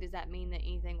anything. Does that mean that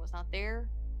anything was not there?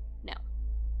 No.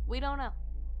 We don't know.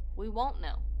 We won't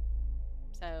know.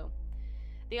 So,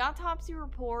 the autopsy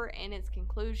report and its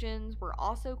conclusions were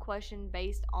also questioned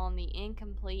based on the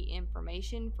incomplete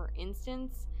information. For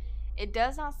instance, it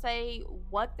does not say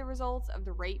what the results of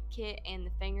the rape kit and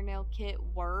the fingernail kit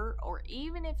were, or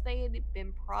even if they had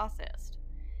been processed.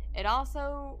 It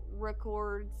also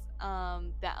records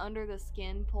that under the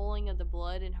skin pulling of the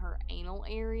blood in her anal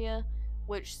area,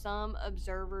 which some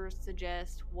observers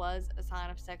suggest was a sign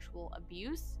of sexual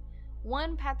abuse.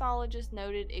 One pathologist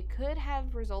noted it could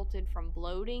have resulted from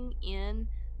bloating in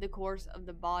the course of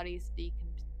the body's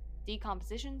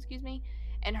decomposition,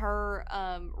 and her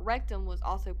rectum was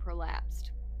also prolapsed.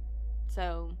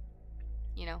 So,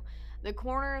 the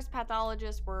coroner's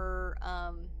pathologists were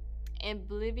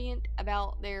ambivalent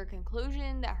about their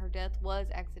conclusion that her death was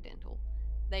accidental.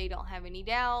 They don't have any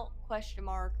doubt, question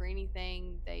mark, or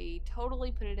anything. They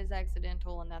totally put it as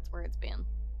accidental, and that's where it's been.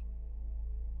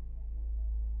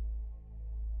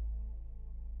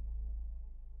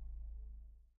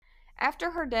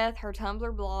 After her death, her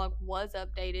Tumblr blog was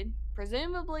updated,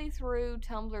 presumably through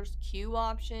Tumblr's Q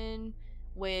option,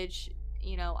 which,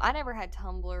 I never had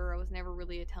Tumblr. I was never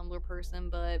really a Tumblr person,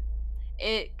 but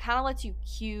it kind of lets you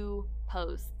queue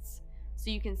posts.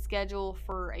 So you can schedule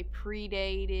for a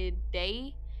predated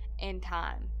day and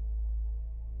time.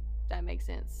 That makes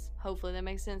sense. Hopefully that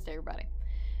makes sense to everybody.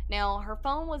 Now, her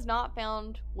phone was not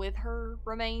found with her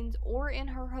remains or in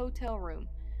her hotel room.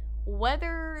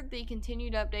 Whether the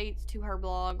continued updates to her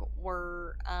blog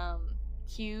were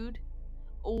queued,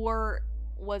 or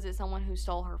was it someone who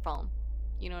stole her phone?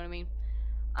 You know what I mean?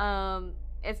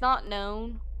 It's not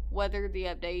known whether the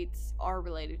updates are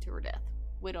related to her death.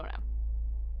 We don't know.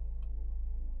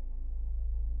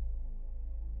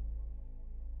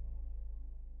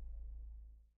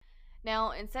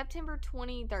 Now, in September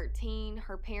 2013,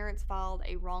 her parents filed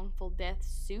a wrongful death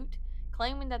suit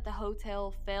claiming that the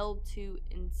hotel failed to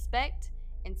inspect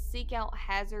and seek out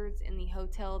hazards in the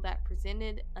hotel that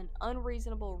presented an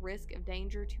unreasonable risk of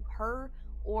danger to her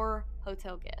or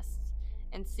hotel guests,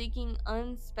 and seeking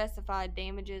unspecified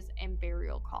damages and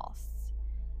burial costs.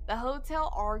 The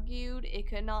hotel argued it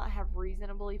could not have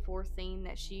reasonably foreseen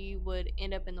that she would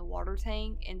end up in the water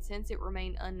tank, and since it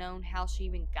remained unknown how she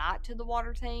even got to the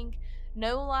water tank,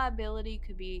 no liability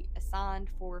could be assigned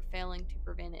for failing to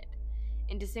prevent it.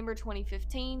 In December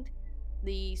 2015,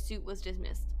 the suit was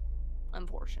dismissed,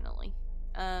 unfortunately.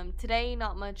 Today,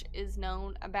 not much is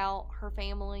known about her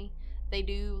family. They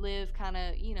do live kind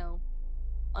of,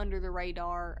 under the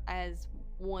radar as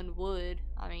one would.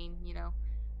 I mean,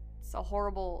 it's a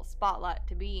horrible spotlight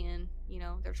to be in.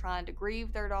 They're trying to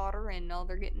grieve their daughter and all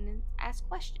they're getting is asked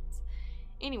questions.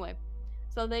 Anyway,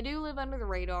 so they do live under the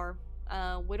radar.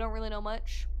 We don't really know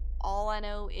much. All I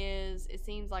know is it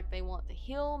seems like they want to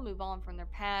heal, move on from their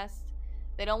past.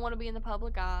 They don't want to be in the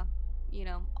public eye.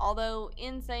 Although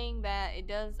in saying that, it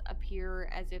does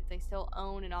appear as if they still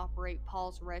own and operate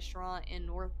Paul's restaurant in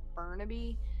North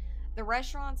Burnaby. The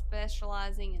restaurant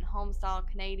specializing in home-style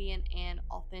Canadian and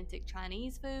authentic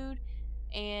Chinese food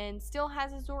and still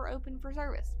has its door open for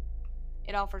service.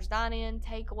 It offers dine-in,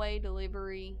 takeaway,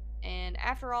 delivery, and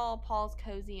after all, Paul's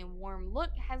cozy and warm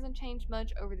look hasn't changed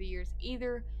much over the years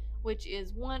either, which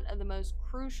is one of the most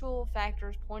crucial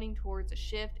factors pointing towards a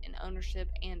shift in ownership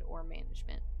and or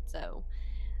management. So,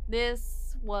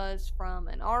 this was from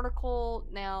an article.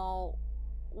 Now,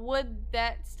 would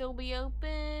that still be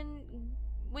open?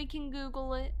 We can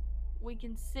Google it. We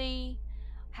can see.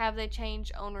 Have they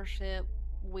changed ownership?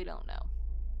 We don't know.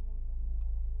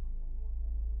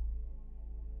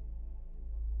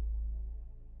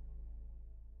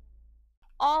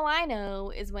 All I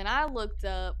know is when I looked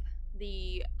up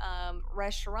the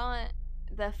restaurant,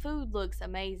 the food looks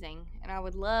amazing, and I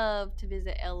would love to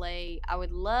visit LA. I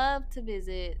would love to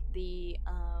visit the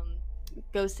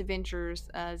Ghost Adventures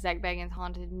Zach Bagans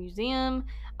Haunted Museum.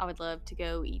 I would love to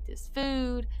go eat this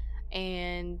food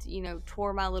and,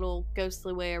 tour my little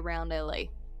ghostly way around LA,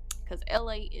 because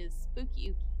LA is spooky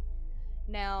ooky.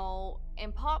 Now,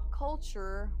 in pop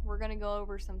culture, we're going to go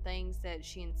over some things that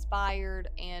she inspired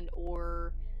and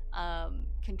or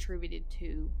contributed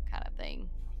to, kind of thing,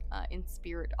 in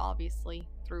spirit, obviously,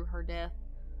 through her death.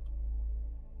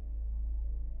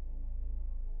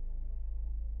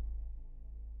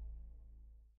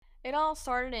 It all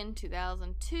started in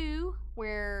 2002,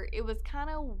 where it was kind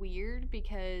of weird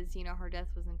because, her death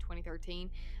was in 2013,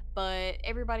 but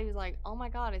everybody was like, oh my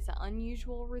god, it's an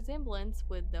unusual resemblance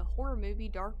with the horror movie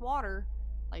Dark Water.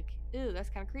 Like, ew, that's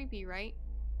kind of creepy, right?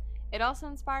 It also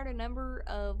inspired a number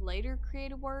of later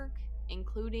creative work,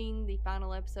 including the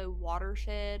final episode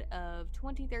Watershed of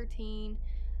 2013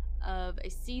 of a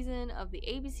season of the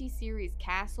ABC series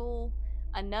Castle,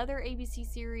 another ABC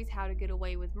series How to Get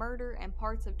Away with Murder, and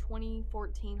parts of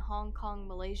 2014 Hong Kong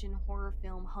Malaysian horror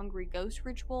film Hungry Ghost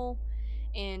Ritual.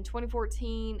 In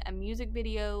 2014, a music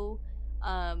video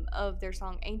of their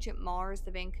song Ancient Mars,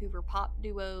 the Vancouver pop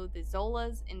duo The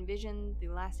Zolas envisioned the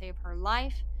last day of her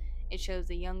life. It shows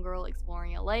a young girl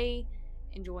exploring LA,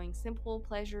 enjoying simple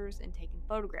pleasures and taking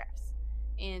photographs.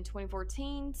 In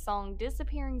 2014, song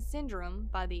Disappearing Syndrome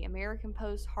by the American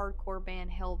post-hardcore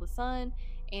band Hell the Sun,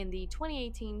 and the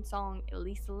 2018 song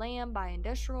Elisa Lamb by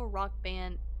industrial rock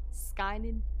band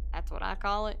Skynet, that's what I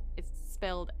call it, it's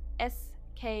spelled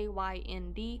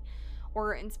SKYND,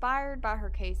 were inspired by her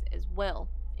case as well.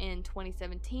 In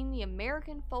 2017, the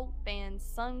American folk band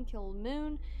Sun Killed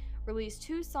Moon released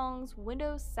two songs,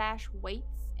 Window Sash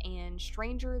Waits and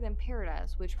Stranger Than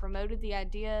Paradise, which promoted the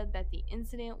idea that the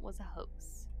incident was a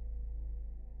hoax.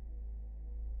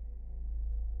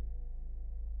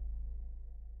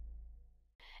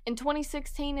 In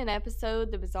 2016, an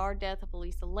episode, The Bizarre Death of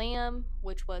Elisa Lamb,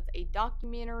 which was a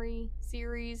documentary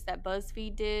series that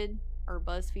BuzzFeed did, or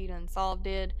BuzzFeed Unsolved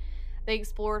did, they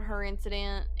explored her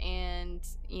incident, and,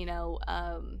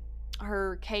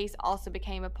 her case also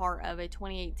became a part of a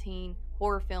 2018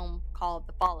 horror film called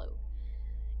The Followed.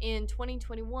 In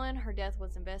 2021, her death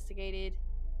was investigated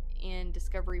in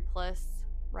Discovery Plus,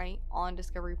 right? On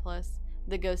Discovery Plus.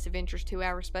 The Ghost Adventures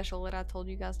 2-hour special that I told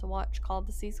you guys to watch called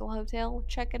The Cecil Hotel.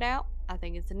 Check it out. I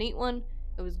think it's a neat one.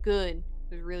 It was good.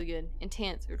 It was really good.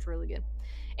 Intense. It was really good.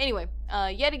 Anyway,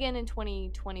 yet again in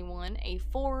 2021, a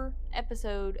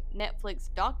 4-episode Netflix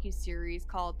docuseries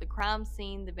called The Crime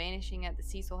Scene, The Vanishing at the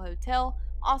Cecil Hotel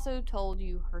also told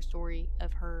you her story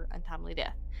of her untimely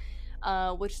death.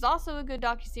 which is also a good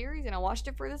docuseries, and I watched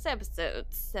it for this episode.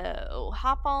 So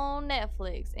hop on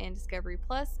Netflix and Discovery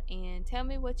Plus and tell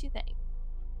me what you think.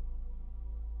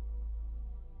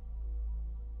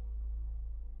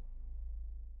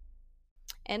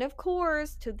 And of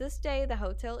course, to this day, the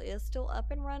hotel is still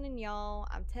up and running, y'all.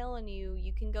 I'm telling you,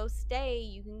 you can go stay,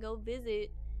 you can go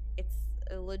visit. It's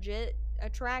a legit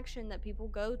attraction that people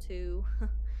go to.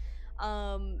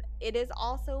 It is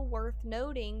also worth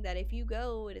noting that if you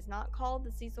go, it is not called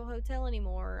the Cecil Hotel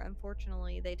anymore.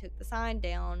 Unfortunately, they took the sign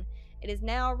down. It is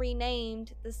now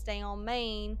renamed the Stay on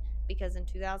Main because in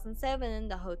 2007,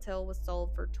 the hotel was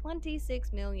sold for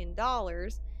 $26 million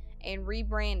and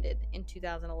rebranded in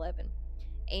 2011.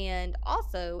 And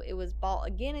also, it was bought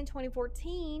again in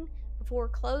 2014 before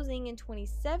closing in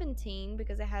 2017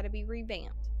 because it had to be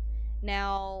revamped.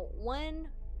 Now, one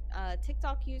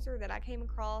TikTok user that I came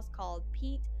across called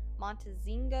Pete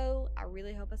Montezingo, I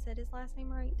really hope I said his last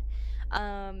name right.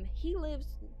 He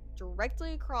lives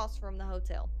directly across from the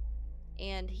hotel,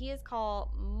 and he has caught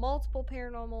multiple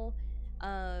paranormal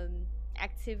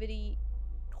activity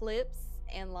clips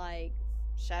and like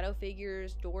shadow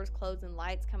figures, doors closing,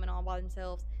 lights coming on by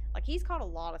themselves. Like, he's caught a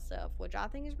lot of stuff, which I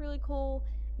think is really cool.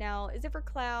 Now, is it for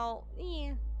clout?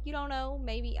 You don't know.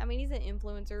 Maybe. I mean, he's an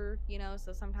influencer,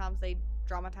 so sometimes they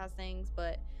dramatize things,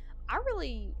 but I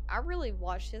really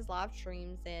watched his live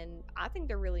streams, and I think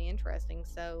they're really interesting.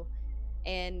 So,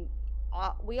 and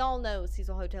we all know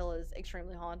Cecil Hotel is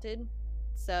extremely haunted,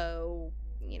 so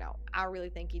I really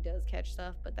think he does catch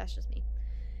stuff, but that's just me.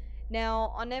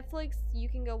 Now, on Netflix, you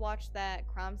can go watch that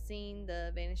crime scene,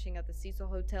 The Vanishing of the Cecil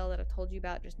Hotel, that I told you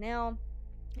about just now.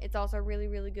 It's also really,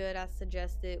 really good. I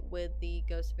suggest it with the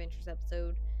Ghost Adventures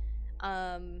episode.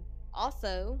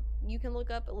 Also, you can look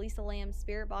up Elisa Lamb's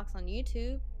Spirit Box on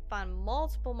YouTube. Find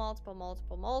multiple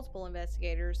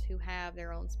investigators who have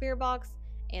their own spirit box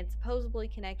and supposedly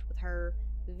connect with her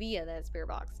via that spirit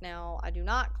box. Now, I do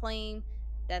not claim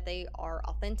that they are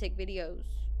authentic videos,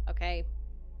 okay?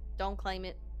 Don't claim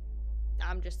it.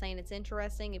 I'm just saying it's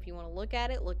interesting. If you want to look at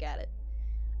it, look at it.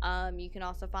 You can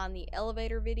also find the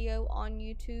elevator video on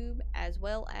YouTube, as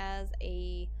well as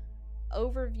a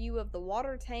overview of the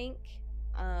water tank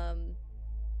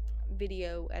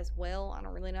video as well. I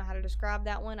don't really know how to describe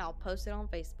that one. I'll post it on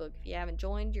Facebook. If you haven't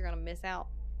joined, you're going to miss out.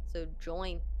 So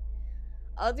join.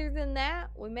 Other than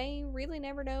that, we may really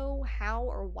never know how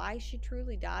or why she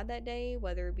truly died that day,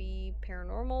 whether it be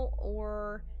paranormal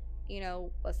or,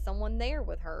 was someone there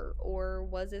with her, or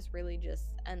was this really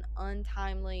just an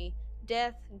untimely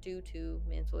death due to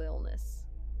mental illness?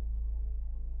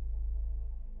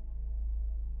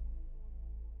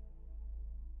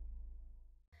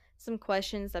 Some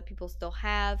questions that people still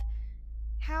have.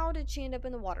 How did she end up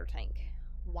in the water tank?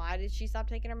 Why did she stop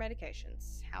taking her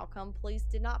medications? How come police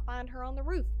did not find her on the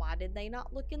roof? Why did they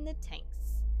not look in the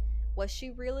tanks? Was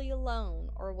she really alone,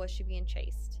 or was she being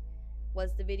chased?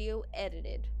 Was the video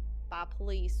edited by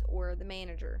police or the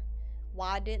manager?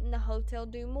 Why didn't the hotel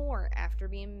do more after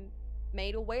being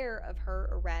made aware of her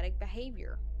erratic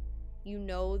behavior? You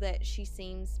know that she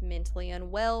seems mentally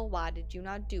unwell. Why did you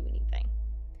not do anything?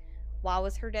 Why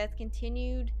was her death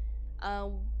continued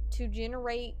to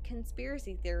generate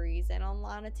conspiracy theories and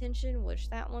online attention, which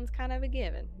that one's kind of a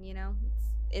given,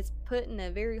 It's put in a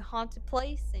very haunted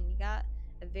place, and you got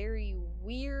a very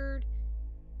weird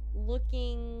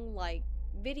looking, like,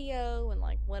 video and,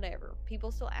 like, whatever.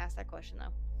 People still ask that question,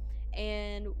 though.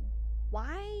 And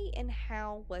why and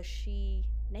how was she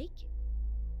naked?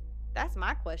 That's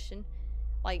my question.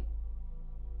 Like,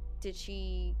 did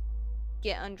she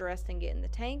get undressed and get in the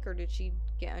tank, or did she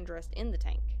get undressed in the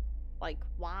tank? Like,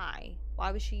 why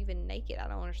was she even naked? I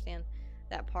don't understand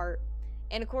that part.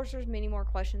 And of course, there's many more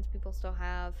questions people still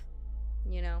have.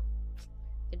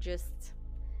 It just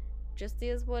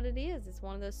is what it is. It's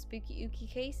one of those spooky ooky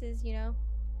cases.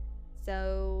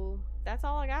 So that's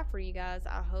all I got for you guys.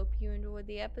 I hope you enjoyed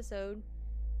the episode.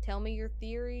 Tell me your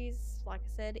theories. Like I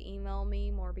said, email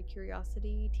me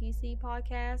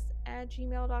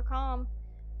morbidcuriositytcpodcast@gmail.com.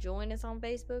 Join us on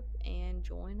Facebook and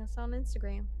join us on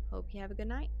Instagram. Hope you have a good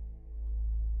night.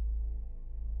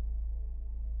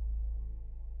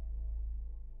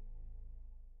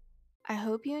 I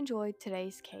hope you enjoyed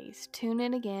today's case. Tune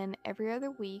in again every other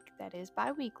week, that is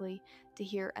bi-weekly, to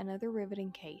hear another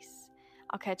riveting case.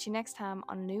 I'll catch you next time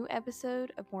on a new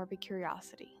episode of Morbid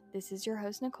Curiosity. This is your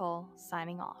host, Nicole,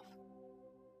 signing off.